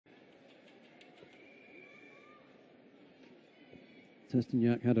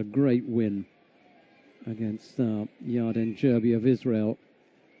TRSTENJAK had a great win against Yarden Jerby of Israel.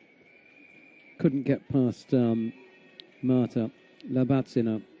 Couldn't get past Marta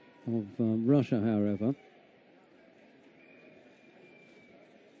Labatsina of Russia, however.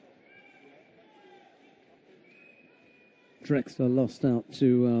 Drexler lost out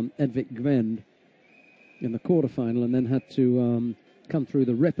to Edvik Gvend in the quarterfinal and then had to come through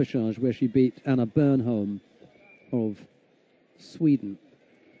the repechage where she beat Anna Bernholm of Sweden.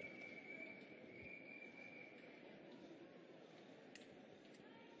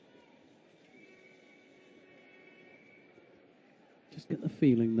 Just get the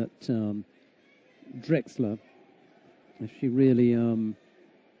feeling that Drexler, if she really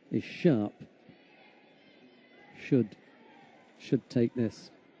is sharp, should take this.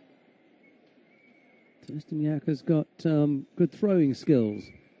 TRSTENJAK has got good throwing skills,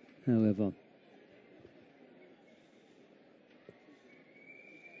 however.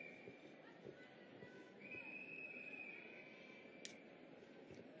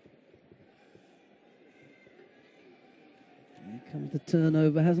 Here comes the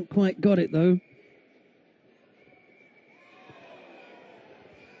turnover, hasn't quite got it though.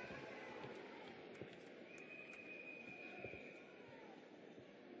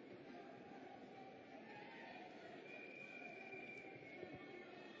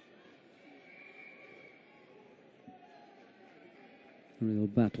 Real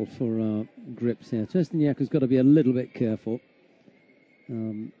battle for grips here. TRSTENJAK has got to be a little bit careful. She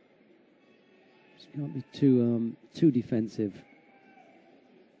can't be too defensive.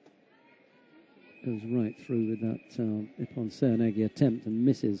 Goes right through with that Ipon Sernegi attempt and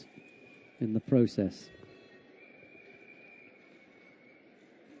misses in the process.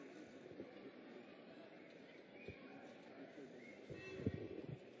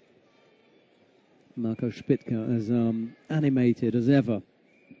 Marco Spitka as animated as ever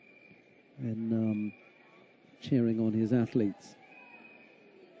in cheering on his athletes.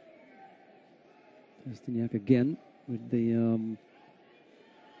 TRSTENJAK again with the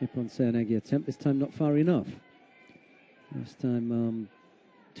Ipon Sernegi attempt, this time not far enough. This time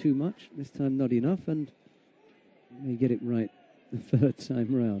too much, this time not enough, and they get it right the third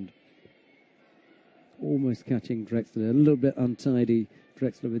time round. Almost catching Drexler, a little bit untidy.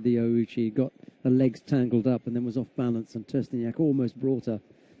 Drexler with the AUT, got her legs tangled up and then was off balance, and TRSTENJAK almost brought her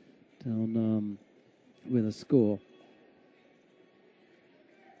down with a score.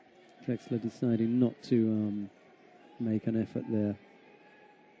 Drexler deciding not to make an effort there.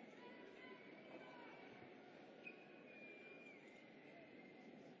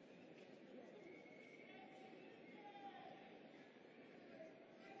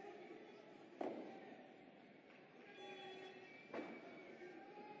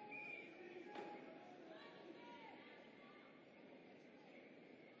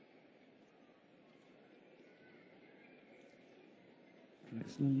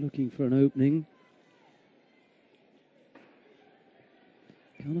 Drexler looking for an opening.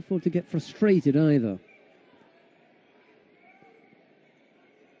 Can't afford to get frustrated either.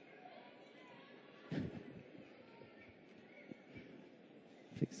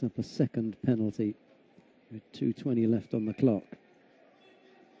 Picks up a second penalty with 2:20 left on the clock.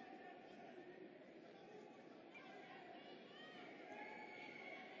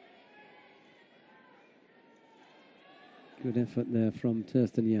 Good effort there from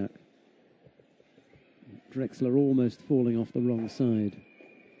TRSTENJAK. Drexler almost falling off the wrong side.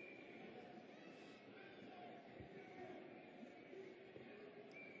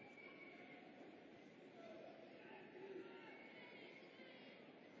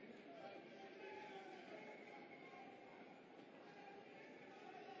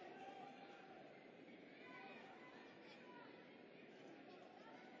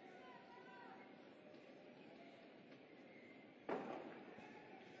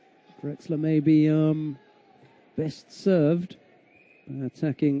 Drexler may be best served by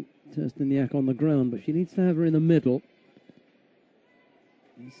attacking TRSTENJAK on the ground, but she needs to have her in the middle.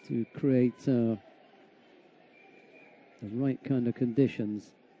 Needs to create the right kind of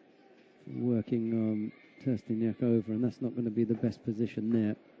conditions for working TRSTENJAK over, and that's not going to be the best position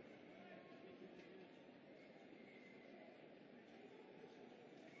there.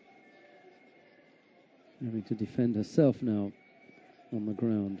 Having to defend herself now on the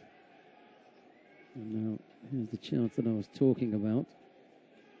ground. And now, here's the chance that I was talking about.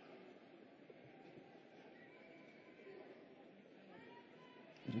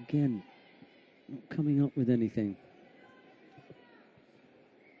 But again, not coming up with anything.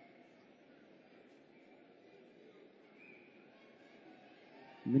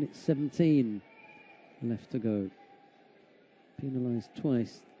 Minute 17 left to go. Penalised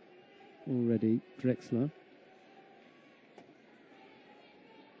twice already, Drexler.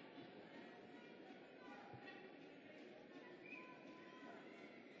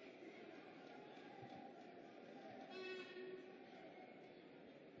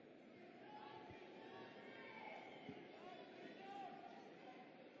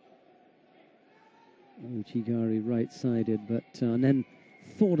 Uchigari right-sided, but and then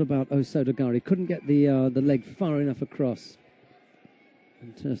thought about Osotogari. Couldn't get the leg far enough across.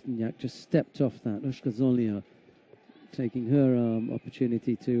 And TRSTENJAK just stepped off that. Ushka Zolnia taking her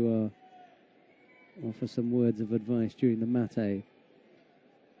opportunity to offer some words of advice during the mate.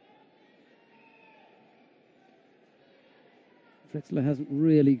 Drexler hasn't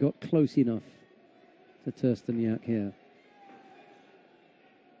really got close enough to TRSTENJAK here.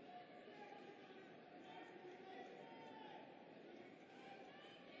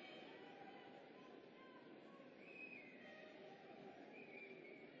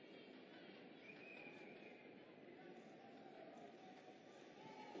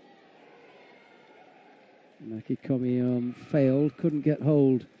 Makikomi failed, couldn't get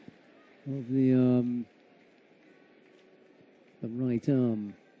hold of the right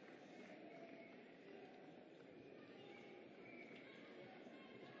arm.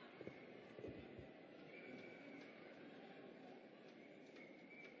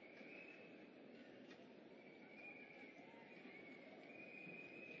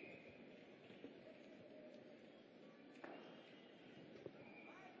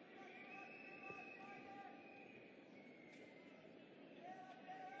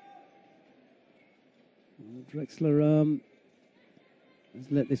 Drexler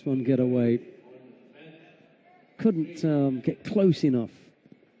has let this one get away. Couldn't get close enough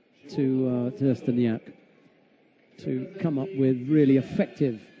to TRSTENJAK to come up with really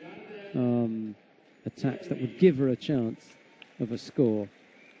effective attacks that would give her a chance of a score.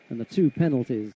 And the two penalties